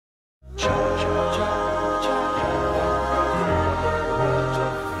The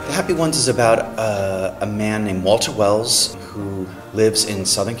Happy Ones is about a man named Walter Wells who lives in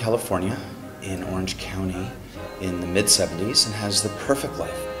Southern California in Orange County in the mid-70s and has the perfect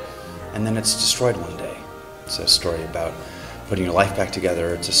life. And then it's destroyed one day. It's a story about putting your life back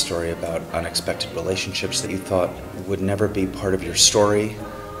together. It's a story about unexpected relationships that you thought would never be part of your story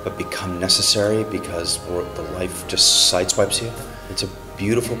but become necessary because the life just sideswipes you. It's a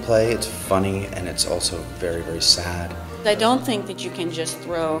beautiful play, it's funny, and it's also very, very sad. I don't think that you can just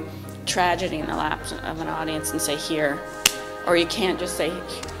throw tragedy in the lap of an audience and say, here, or you can't just say,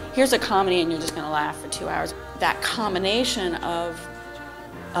 here's a comedy and you're just going to laugh for 2 hours. That combination of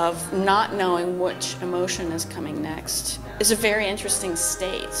not knowing which emotion is coming next is a very interesting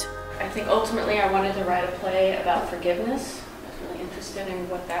state. I think ultimately I wanted to write a play about forgiveness. I was really interested in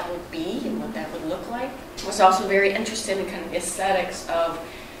what that would be and what that would look like. I was also very interested in kind of the aesthetics of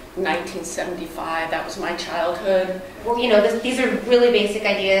 1975. That was my childhood. Well, you know, these are really basic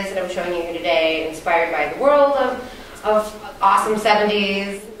ideas that I'm showing you here today, inspired by the world of awesome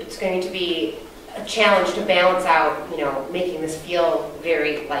 70s. It's going to be a challenge to balance out, you know, making this feel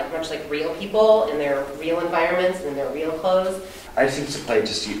very much like real people in their real environments and in their real clothes. I just think it's a play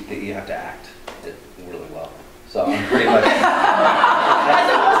just that you have to act it really well. So I'm pretty much.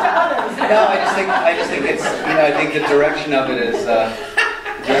 No, I just think it's, you know, I think the direction of it is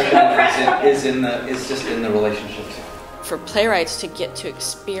just in the relationships. For playwrights to get to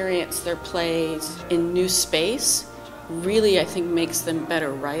experience their plays in new space really, I think, makes them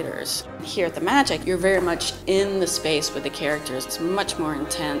better writers. Here at the Magic, you're very much in the space with the characters. It's much more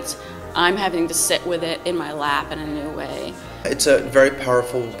intense. I'm having to sit with it in my lap in a new way. It's a very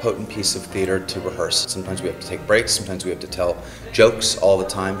powerful, potent piece of theater to rehearse. Sometimes we have to take breaks, sometimes we have to tell jokes all the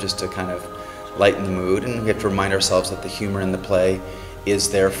time just to kind of lighten the mood, and we have to remind ourselves that the humor in the play is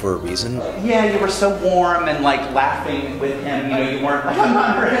there for a reason. Yeah, you were so warm and laughing with him, you know, you weren't like, I'm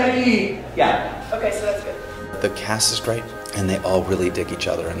not ready. Yeah. Okay, so that's good. The cast is great, and they all really dig each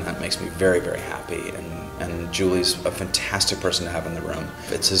other, and that makes me very, very happy. And Julie's a fantastic person to have in the room.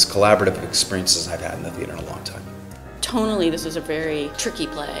 It's as collaborative an experience as I've had in the theater in a long time. Tonally, this is a very tricky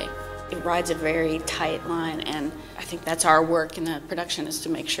play. It rides a very tight line, and I think that's our work in the production, is to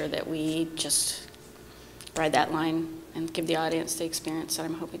make sure that we just ride that line and give the audience the experience that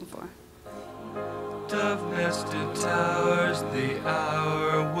I'm hoping for. Dove-nested towers, the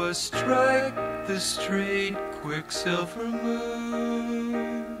hour was strike the straight quicksilver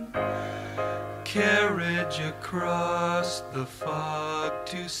moon. Carriage across the fog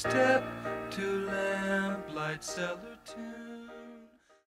to step to lamplight cellar tune.